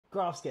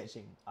Graph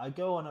sketching. I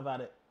go on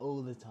about it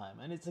all the time,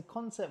 and it's a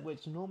concept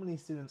which normally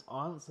students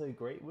aren't so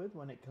great with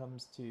when it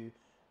comes to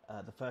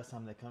the first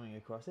time they're coming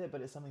across it,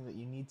 but it's something that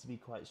you need to be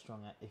quite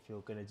strong at if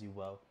you're going to do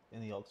well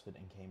in the Oxford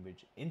and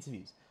Cambridge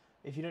interviews.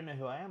 If you don't know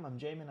who I am, I'm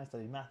Jamin. I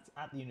study maths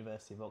at the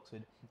University of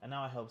Oxford, and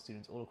now I help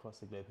students all across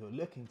the globe who are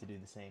looking to do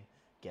the same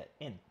get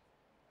in.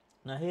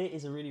 Now here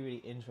is a really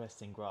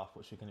interesting graph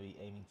which we're going to be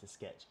aiming to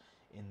sketch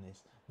in this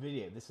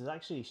video. This was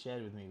actually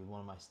shared with me with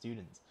one of my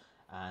students,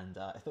 and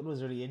I thought it was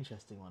a really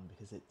interesting one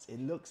because it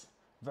looks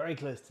very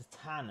close to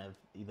tan of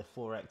either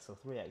 4x or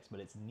 3x,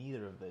 but it's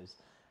neither of those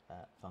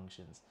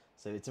functions.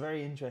 So it's a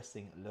very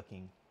interesting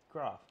looking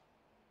graph.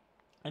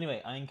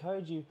 Anyway, I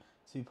encourage you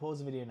to pause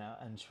the video now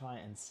and try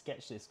and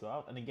sketch this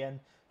graph. And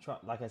again, try,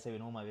 like I say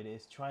in all my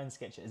videos, try and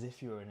sketch it as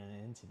if you were in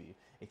an interview,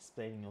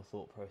 explaining your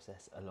thought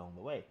process along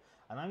the way.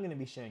 And I'm going to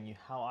be showing you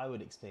how I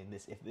would explain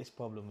this if this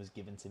problem was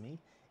given to me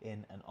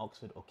in an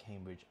Oxford or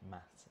Cambridge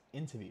maths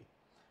interview.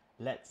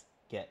 Let's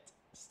get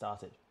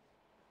started.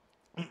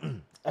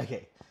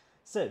 Okay,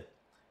 so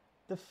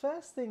the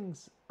first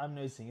things I'm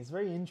noticing is a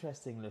very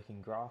interesting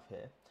looking graph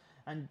here.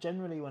 And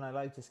generally when I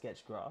like to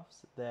sketch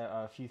graphs, there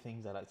are a few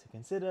things I like to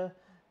consider.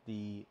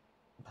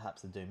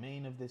 Perhaps the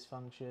domain of this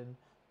function,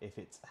 if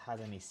it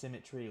has any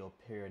symmetry or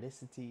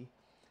periodicity.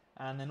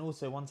 And then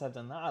also once I've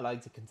done that, I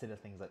like to consider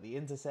things like the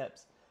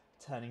intercepts,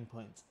 turning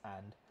points,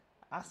 and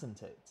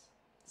asymptotes.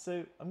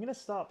 So I'm going to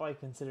start by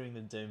considering the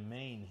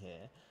domain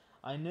here.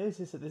 I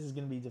notice that this is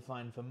going to be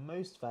defined for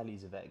most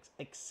values of x,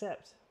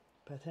 except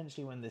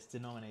potentially when this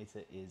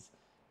denominator is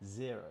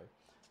 0.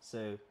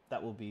 So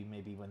that will be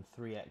maybe when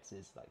 3x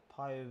is like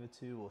pi over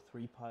 2 or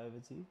 3 pi over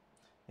 2,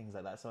 things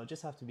like that. So I'll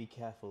just have to be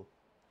careful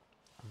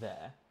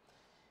there.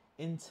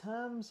 In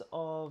terms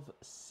of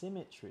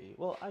symmetry,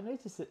 well, I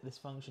noticed that this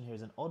function here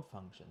is an odd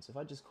function. So if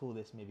I just call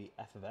this maybe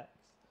f of x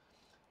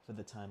for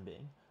the time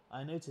being,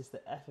 I notice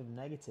that f of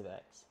negative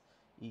x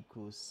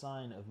equals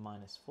sine of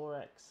minus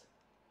 4x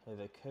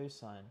over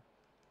cosine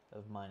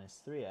of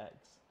minus 3x,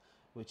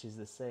 which is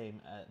the same,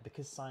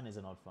 because sine is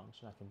an odd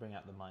function, I can bring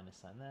out the minus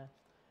sign there,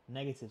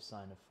 negative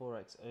sine of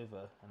 4x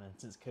over, and then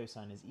since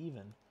cosine is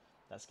even,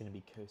 that's going to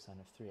be cosine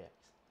of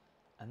 3x.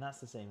 And that's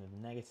the same with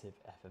negative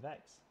f of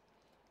x,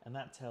 and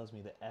that tells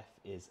me that f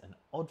is an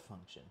odd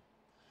function.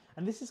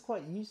 And this is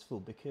quite useful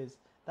because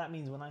that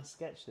means when I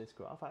sketch this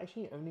graph, I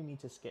actually only need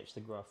to sketch the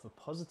graph for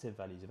positive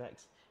values of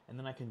x, and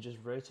then I can just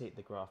rotate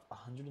the graph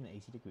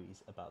 180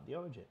 degrees about the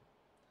origin.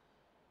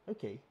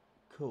 Okay,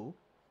 cool.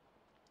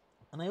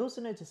 And I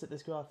also notice that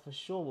this graph for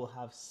sure will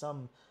have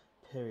some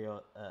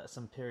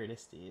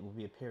periodicity. It will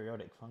be a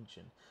periodic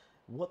function.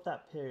 What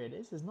that period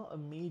is not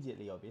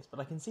immediately obvious, but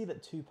I can see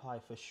that 2 pi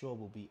for sure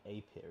will be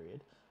a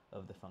period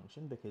of the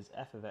function because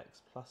f of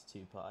x plus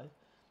 2 pi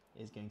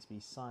is going to be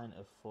sine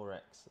of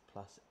 4x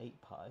plus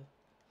 8 pi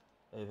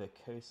over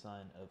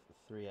cosine of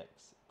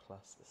 3x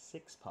plus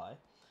 6 pi.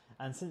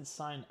 And since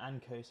sine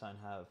and cosine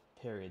have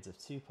periods of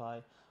 2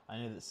 pi, I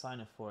know that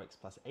sine of 4x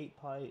plus 8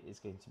 pi is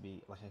going to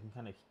be, like I can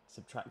kind of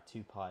subtract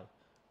 2 pi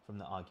from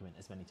the argument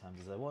as many times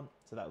as I want,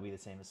 so that will be the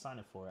same as sine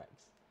of 4x.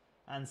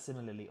 And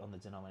similarly on the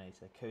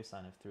denominator,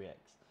 cosine of 3x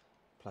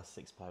plus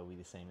 6 pi will be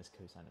the same as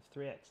cosine of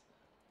 3x,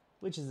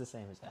 which is the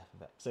same as f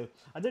of x. So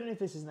I don't know if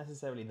this is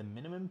necessarily the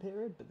minimum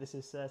period, but this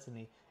is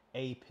certainly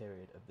a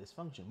period of this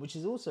function, which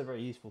is also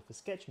very useful for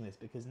sketching this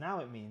because now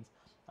it means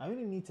I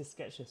only need to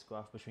sketch this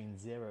graph between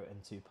 0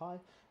 and 2 pi, and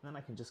then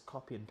I can just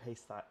copy and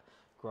paste that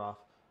graph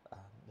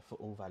for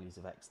all values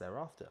of x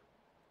thereafter.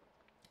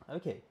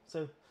 Okay, so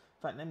in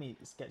fact, let me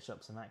sketch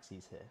up some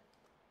axes here.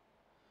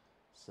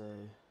 So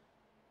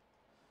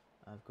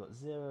I've got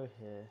 0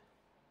 here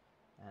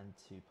and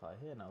 2 pi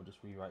here, and I'll just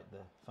rewrite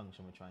the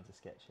function we're trying to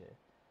sketch here.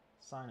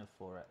 Sine of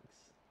 4x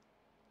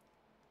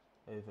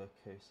over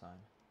cosine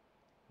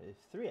of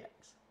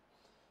 3x.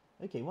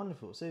 Okay,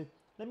 wonderful. So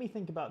let me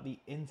think about the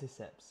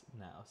intercepts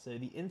now. So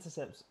the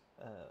intercepts,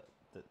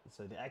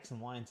 so the x and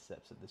y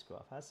intercepts that this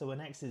graph has. So when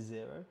x is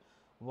 0,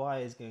 y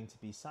is going to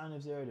be sine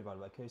of 0 divided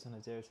by cosine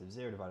of 0. So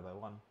 0 divided by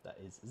 1, that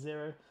is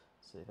 0.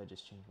 So if I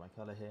just change my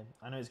color here,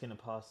 I know it's going to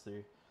pass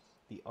through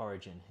the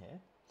origin here.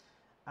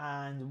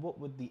 And what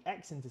would the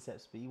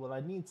x-intercepts be? Well,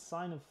 I need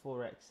sine of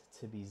 4x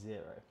to be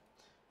 0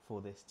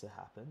 for this to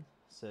happen.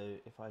 So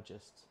if I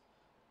just,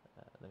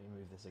 let me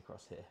move this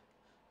across here,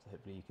 so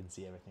hopefully you can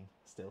see everything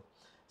still.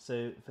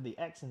 So for the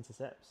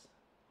x-intercepts,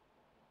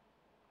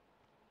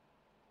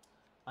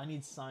 I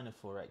need sine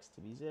of 4x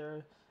to be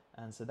 0,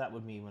 and so that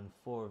would mean when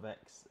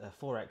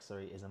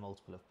 4x is a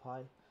multiple of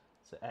pi,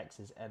 so x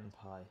is n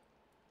pi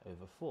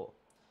over 4.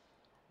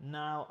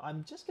 Now,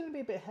 I'm just going to be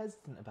a bit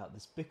hesitant about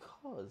this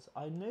because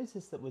I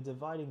noticed that we're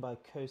dividing by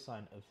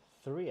cosine of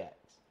 3x.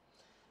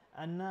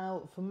 And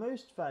now, for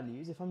most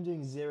values, if I'm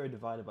doing 0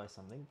 divided by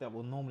something, that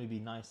will normally be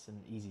nice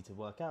and easy to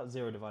work out.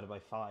 0 divided by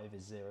 5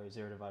 is 0,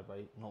 0 divided by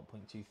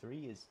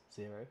 0.23 is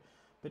 0.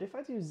 But if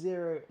I do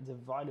 0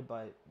 divided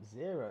by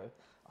 0,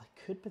 I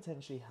could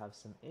potentially have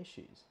some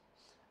issues.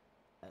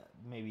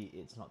 Maybe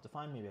it's not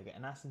defined, maybe I get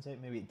an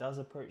asymptote, maybe it does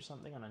approach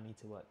something and I need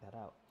to work that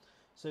out.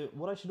 So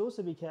what I should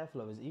also be careful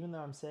of is, even though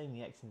I'm saying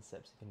the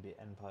x-intercepts are going to be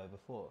n pi over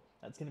 4,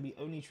 that's going to be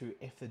only true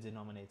if the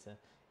denominator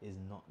is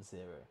not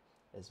 0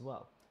 as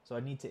well. So I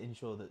need to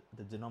ensure that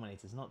the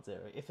denominator is not 0.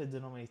 If the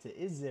denominator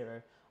is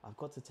 0, I've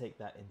got to take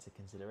that into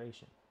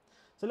consideration.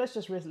 So let's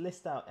just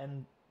list out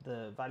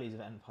the values of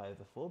n pi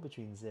over 4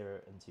 between 0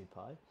 and 2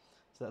 pi.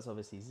 So that's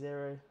obviously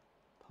 0,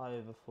 pi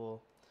over 4,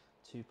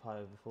 2 pi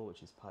over 4,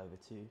 which is pi over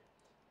 2,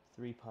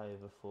 3 pi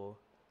over 4,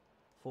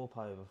 4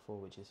 pi over 4,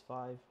 which is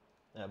 5,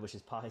 which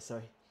is pi,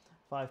 sorry,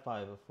 5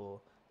 pi over 4,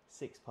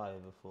 6 pi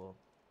over 4,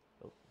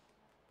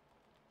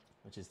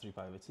 which is 3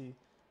 pi over 2,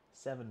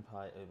 7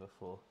 pi over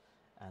 4,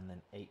 and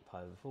then 8 pi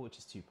over 4, which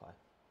is 2 pi.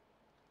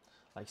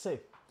 Like so.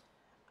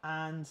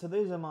 And so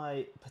those are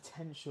my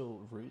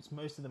potential roots.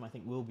 Most of them I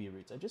think will be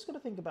roots. I've just got to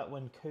think about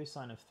when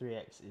cosine of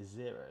 3x is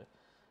 0.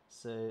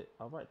 So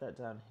I'll write that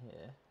down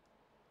here.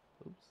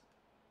 Oops.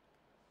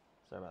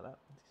 Sorry about that.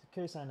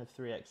 Cosine of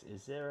 3x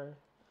is 0.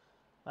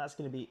 That's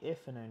going to be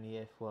if and only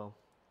if, well,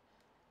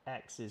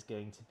 x is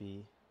going to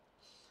be,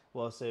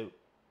 well, so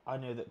I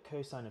know that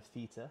cosine of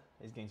theta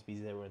is going to be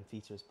 0 and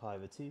theta is pi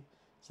over 2.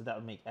 So that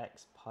would make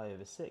x pi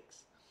over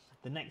 6.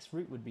 The next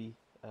root would be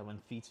when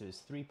theta is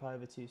 3 pi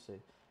over 2. So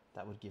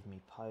that would give me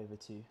pi over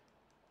 2.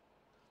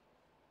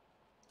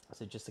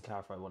 So just to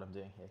clarify what I'm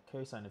doing here,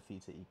 cosine of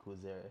theta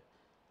equals 0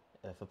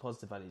 for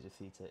positive values of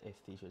theta if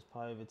theta is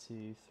pi over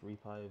 2, 3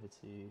 pi over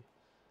 2,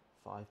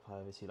 5 pi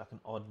over 2, like an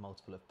odd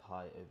multiple of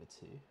pi over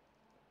 2,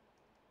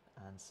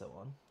 and so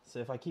on. So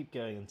if I keep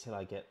going until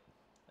I get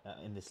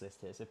in this list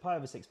here, so pi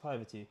over 6, pi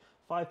over 2,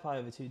 5 pi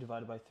over 2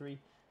 divided by 3,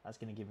 that's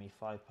going to give me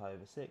 5 pi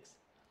over 6,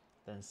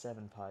 then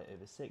 7 pi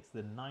over 6,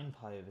 then 9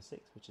 pi over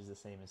 6, which is the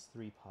same as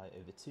 3 pi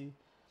over 2,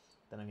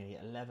 then I'm going to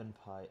get 11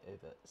 pi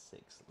over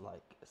 6,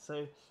 like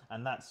so,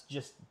 and that's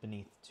just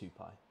beneath 2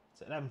 pi.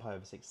 So 11 pi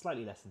over 6,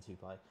 slightly less than 2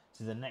 pi,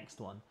 to the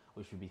next one,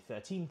 which would be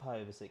 13 pi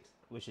over 6,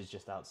 which is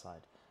just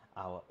outside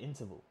our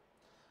interval.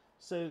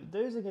 So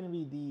those are going to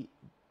be the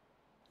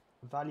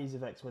values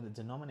of x where the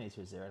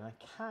denominator is 0, and I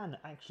can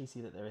actually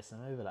see that there is some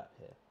overlap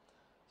here.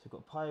 So I've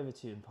got pi over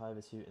 2 and pi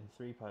over 2 and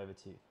 3 pi over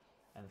 2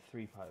 and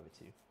 3 pi over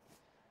 2.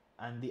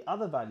 And the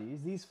other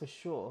values, these for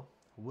sure,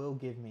 will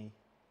give me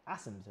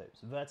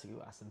asymptotes, vertical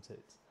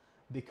asymptotes,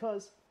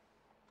 because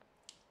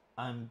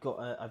I've got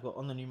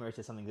on the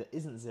numerator something that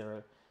isn't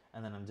 0,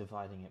 and then I'm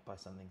dividing it by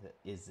something that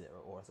is 0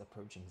 or is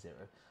approaching 0.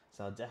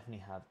 So I'll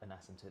definitely have an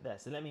asymptote there.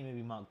 So let me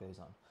maybe mark those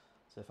on.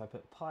 So if I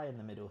put pi in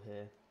the middle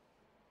here,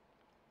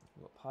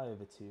 I've got pi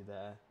over 2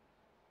 there,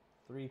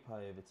 3 pi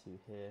over 2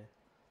 here,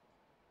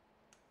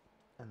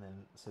 and then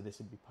so this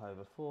would be pi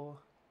over 4,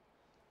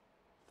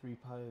 3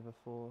 pi over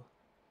 4,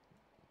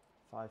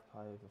 5 pi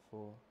over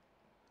 4,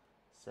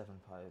 7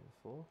 pi over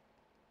 4.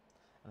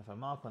 And if I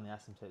mark on the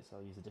asymptotes,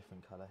 I'll use a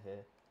different colour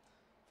here.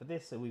 For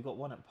this, so we've got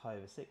one at pi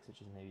over 6,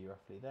 which is maybe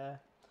roughly there.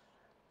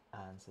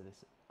 And so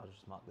this, I'll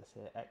just mark this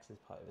here, x is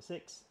pi over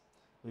 6.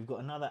 We've got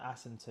another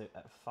asymptote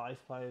at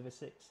 5 pi over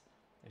 6,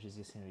 which is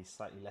just going to be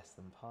slightly less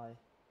than pi.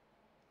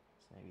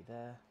 So maybe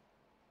there.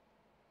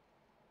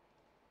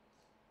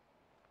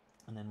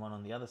 And then one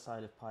on the other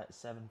side of pi at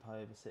 7 pi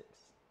over 6.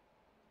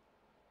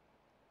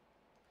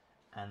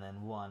 And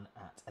then one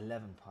at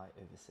 11 pi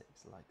over 6,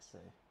 like so.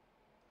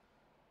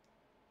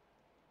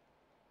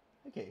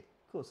 Okay,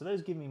 cool. So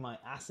those give me my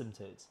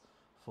asymptotes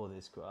for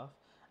this graph.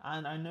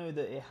 And I know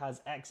that it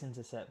has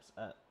x-intercepts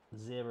at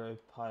 0,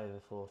 pi over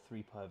 4,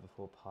 3 pi over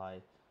 4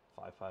 pi,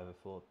 5 pi over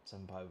 4,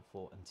 7 pi over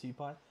 4, and 2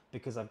 pi,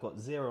 because I've got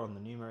 0 on the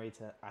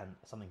numerator and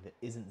something that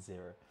isn't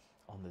 0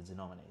 on the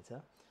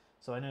denominator.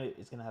 So I know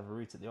it's going to have a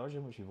root at the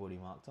origin, which we've already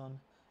marked on,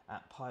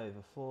 at pi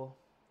over 4.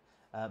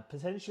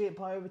 Potentially at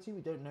pi over 2,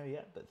 we don't know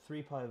yet, but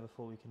 3 pi over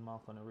 4 we can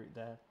mark on a root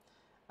there.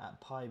 At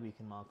pi we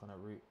can mark on a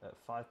root at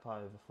 5 pi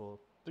over 4.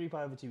 3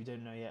 pi over 2 we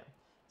don't know yet,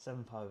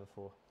 7 pi over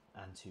 4,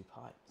 and 2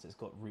 pi. So it's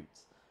got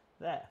roots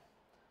there.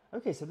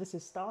 Okay, so this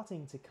is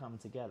starting to come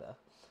together.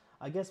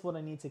 I guess what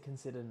I need to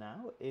consider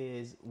now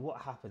is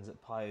what happens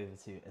at pi over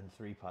 2 and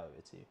 3 pi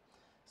over 2.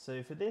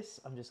 So for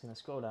this, I'm just going to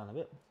scroll down a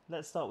bit.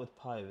 Let's start with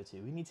pi over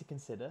 2. We need to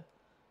consider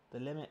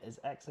the limit as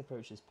x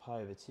approaches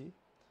pi over 2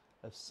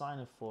 of sine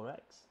of 4x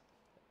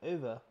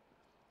over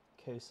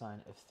cosine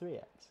of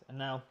 3x. And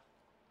now,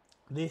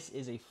 this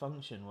is a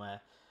function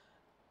where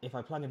if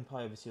I plug in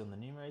pi over 2 on the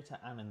numerator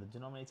and in the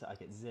denominator, I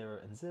get 0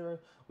 and 0,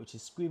 which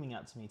is screaming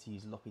out to me to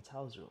use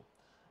L'Hopital's rule,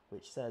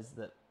 which says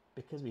that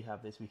because we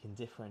have this, we can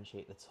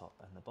differentiate the top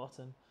and the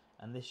bottom,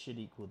 and this should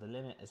equal the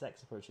limit as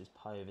x approaches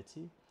pi over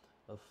 2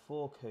 of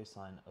 4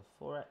 cosine of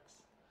 4x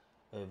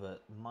over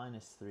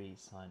minus 3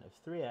 sine of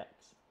 3x,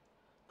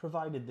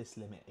 provided this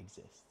limit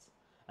exists.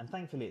 And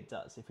thankfully it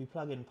does. If we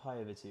plug in pi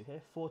over 2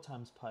 here, 4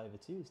 times pi over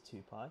 2 is 2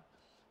 pi,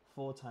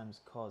 4 times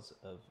cos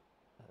of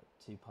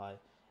 2 pi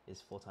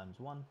is 4 times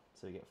 1,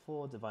 so we get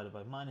 4 divided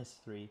by minus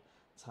 3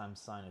 times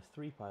sine of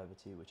 3 pi over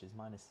 2, which is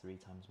minus 3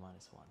 times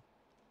minus 1.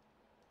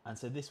 And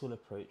so this will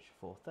approach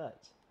 4/3.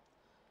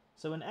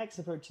 So when x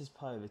approaches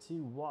pi over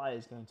 2, y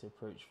is going to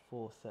approach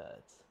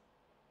 4/3.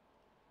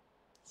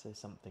 So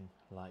something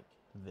like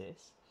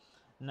this.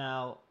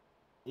 Now,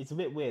 it's a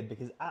bit weird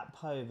because at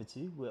pi over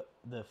 2,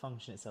 the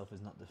function itself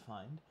is not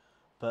defined,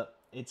 but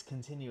it's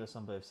continuous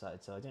on both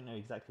sides. So I don't know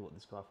exactly what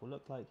this graph will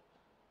look like,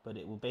 but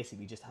it will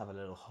basically just have a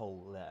little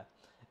hole there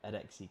at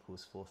x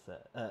equals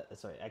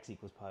x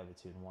equals pi over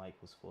 2 and y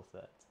equals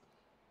 4/3.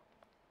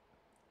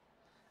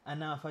 And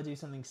now if I do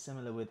something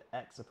similar with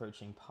x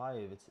approaching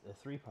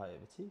 3 pi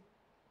over 2,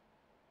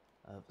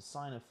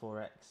 sine of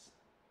 4x,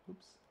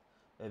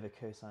 over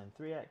cosine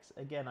 3x,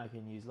 again I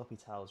can use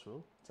L'Hopital's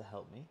rule to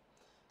help me.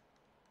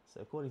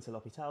 So according to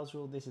L'Hopital's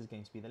rule, this is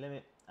going to be the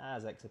limit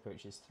as x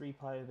approaches 3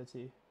 pi over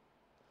 2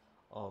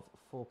 of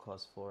 4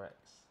 cos 4x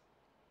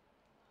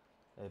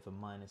over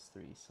minus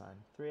 3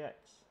 sine 3x.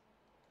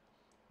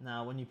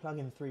 Now when you plug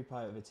in 3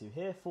 pi over 2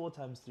 here, 4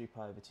 times 3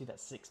 pi over 2,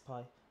 that's 6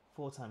 pi.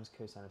 4 times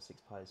cosine of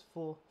 6 pi is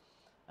 4.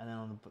 And then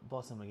on the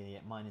bottom we're going to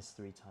get minus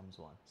 3 times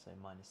 1, so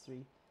minus 3.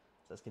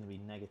 So that's going to be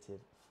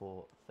negative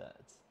 4/3.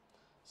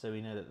 So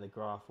we know that the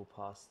graph will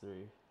pass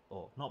through,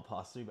 or not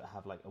pass through, but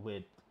have like a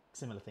weird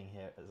similar thing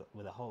here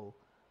with a hole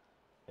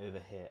over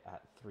here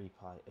at 3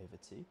 pi over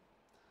 2,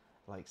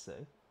 like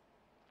so.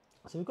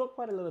 So we've got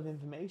quite a lot of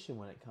information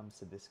when it comes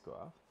to this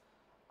graph.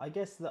 I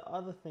guess the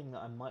other thing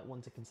that I might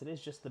want to consider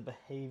is just the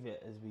behavior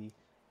as we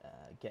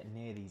get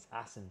near these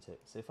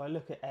asymptotes. So if I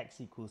look at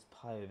x equals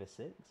pi over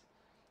 6,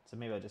 so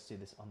maybe I'll just do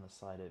this on the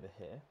side over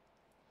here.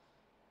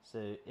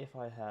 So if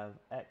I have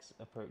x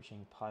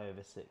approaching pi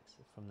over 6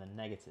 from the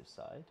negative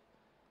side,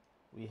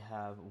 we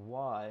have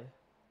y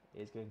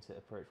is going to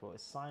approach what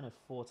is sine of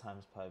 4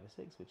 times pi over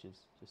 6, which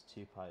is just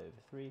 2 pi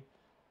over 3,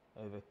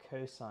 over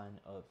cosine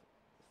of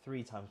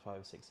 3 times pi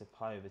over 6, so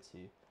pi over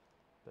 2,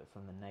 but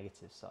from the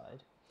negative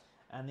side.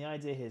 And the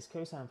idea here is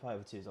cosine of pi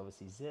over 2 is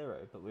obviously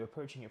 0, but we're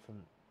approaching it from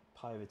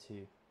pi over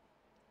 2.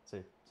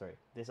 So, sorry,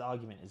 this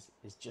argument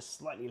is just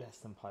slightly less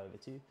than pi over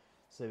 2.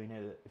 So we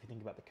know that if you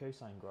think about the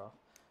cosine graph,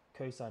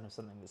 cosine of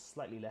something that's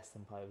slightly less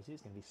than pi over 2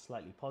 is going to be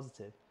slightly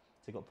positive.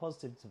 So you've got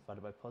positive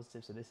divided by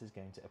positive, so this is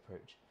going to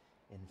approach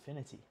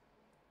infinity.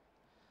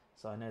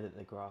 So I know that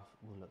the graph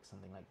will look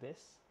something like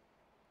this.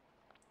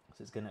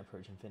 So it's going to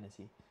approach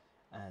infinity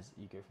as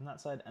you go from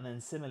that side. And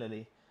then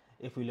similarly,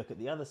 if we look at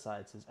the other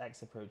side, so as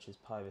x approaches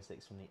pi over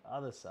 6 from the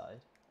other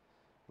side,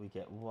 we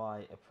get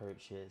y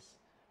approaches,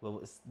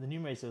 well, the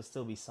numerator will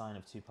still be sine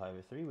of 2 pi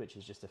over 3, which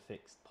is just a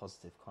fixed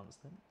positive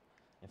constant.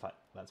 In fact,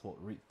 that's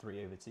what root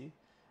 3 over 2.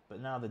 But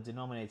now the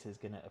denominator is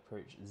going to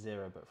approach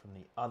 0, but from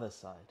the other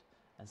side.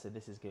 And so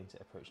this is going to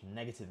approach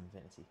negative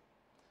infinity.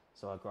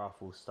 So our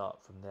graph will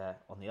start from there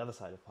on the other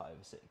side of pi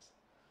over 6.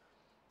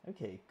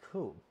 Okay,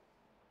 cool.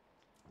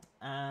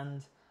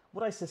 And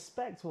what I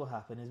suspect will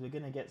happen is we're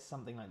going to get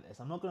something like this.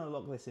 I'm not going to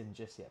lock this in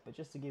just yet, but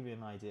just to give you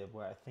an idea of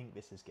where I think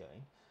this is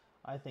going,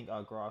 I think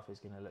our graph is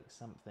going to look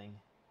something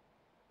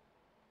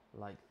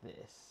like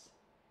this.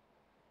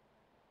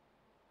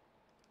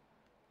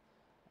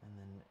 And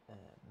then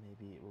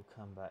maybe it will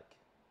come back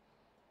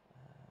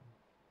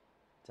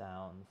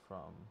down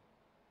from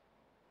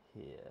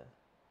here.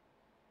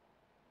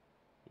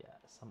 Yeah,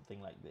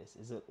 something like this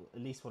is at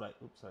least what I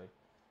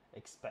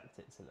expect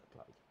it to look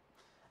like.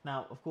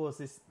 Now, of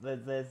course,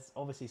 there's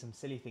obviously some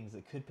silly things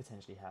that could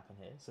potentially happen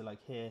here. So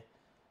like here,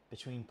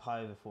 between pi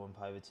over 4 and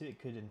pi over 2, it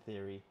could in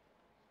theory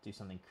do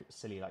something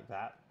silly like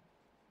that.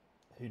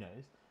 Who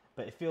knows?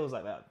 But it feels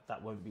like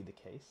that won't be the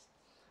case.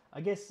 I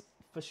guess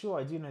for sure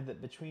I do know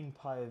that between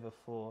pi over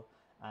 4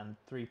 and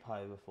 3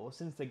 pi over 4,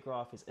 since the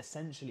graph is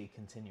essentially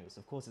continuous,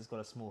 of course it's got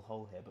a small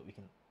hole here, but we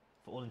can,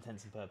 for all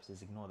intents and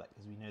purposes, ignore that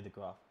because we know the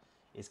graph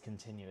is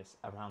continuous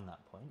around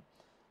that point.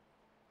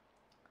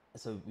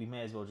 So we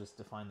may as well just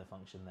define the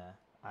function there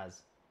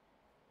as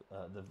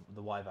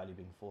the y value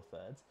being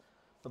 4/3.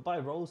 But by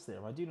Rolle's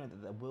theorem, I do know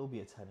that there will be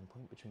a turning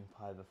point between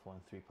pi over 4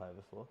 and 3 pi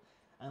over 4.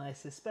 And I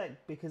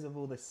suspect because of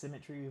all the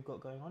symmetry we've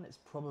got going on, it's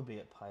probably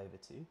at pi over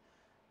 2.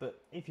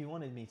 But if you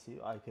wanted me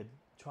to, I could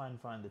try and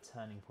find the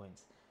turning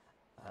points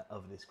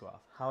of this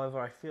graph. However,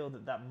 I feel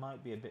that that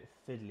might be a bit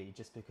fiddly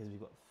just because we've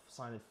got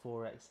sine of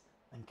 4x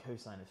and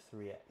cosine of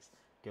 3x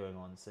going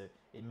on. So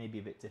it may be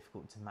a bit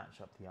difficult to match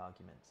up the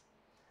arguments.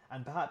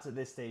 And perhaps at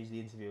this stage,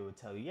 the interviewer would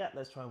tell you, yeah,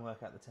 let's try and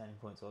work out the turning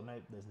points, or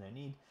no, there's no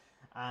need.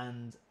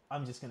 And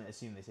I'm just going to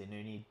assume they say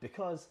no need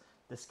because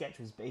the sketch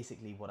was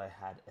basically what I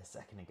had a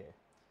second ago.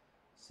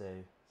 So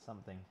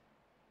something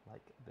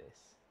like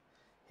this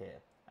here.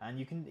 And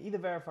you can either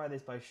verify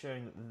this by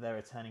showing that there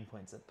are turning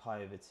points at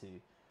pi over 2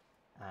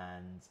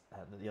 and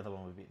the other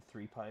one would be at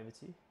 3 pi over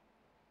 2.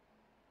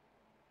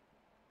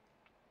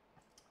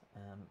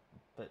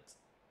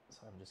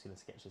 So I'm just going to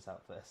sketch this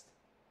out first.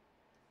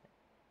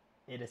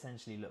 It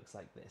essentially looks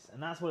like this.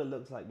 And that's what it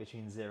looks like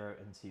between 0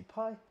 and 2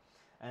 pi.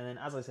 And then,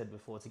 as I said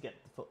before, to get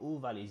for all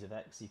values of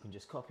x, you can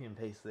just copy and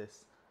paste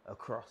this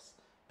across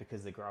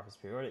because the graph is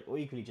periodic, or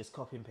you could just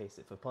copy and paste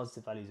it for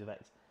positive values of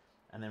x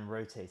and then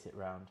rotate it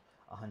around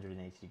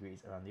 180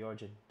 degrees around the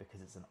origin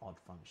because it's an odd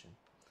function.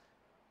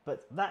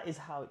 But that is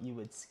how you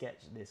would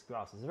sketch this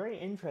graph. So it's a very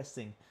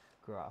interesting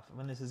graph.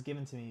 When this was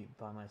given to me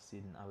by my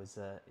student, I was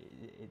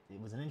it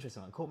was an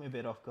interesting one. It caught me a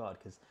bit off guard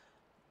because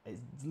it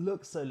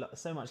looks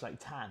so much like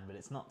tan, but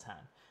it's not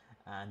tan.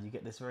 and you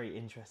get this very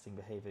interesting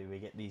behavior where you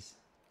get these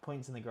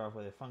points in the graph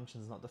where the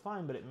function is not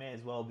defined, but it may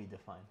as well be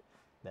defined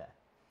there.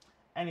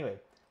 Anyway,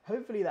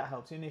 hopefully that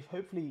helps you, and if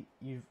hopefully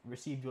you've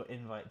received your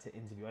invite to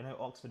interview. I know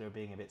Oxford are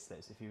being a bit slow,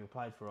 so if you've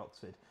applied for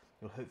Oxford,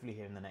 you'll hopefully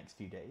hear in the next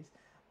few days.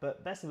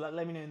 But best of luck.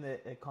 Let me know in the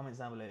comments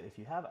down below if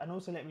you have, and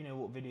also let me know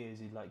what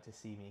videos you'd like to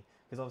see me,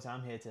 because obviously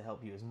I'm here to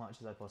help you as much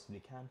as I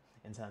possibly can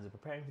in terms of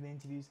preparing for the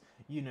interviews.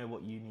 You know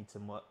what you need to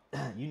work,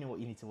 you know what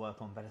you need to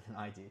work on better than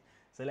I do.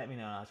 So let me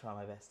know, and I'll try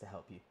my best to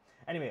help you.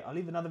 Anyway, I'll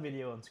leave another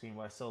video on screen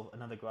where I solve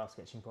another graph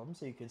sketching problem,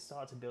 so you can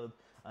start to build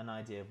an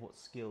idea of what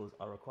skills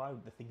are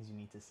required, the things you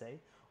need to say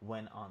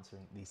when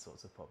answering these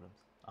sorts of problems.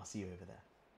 I'll see you over there.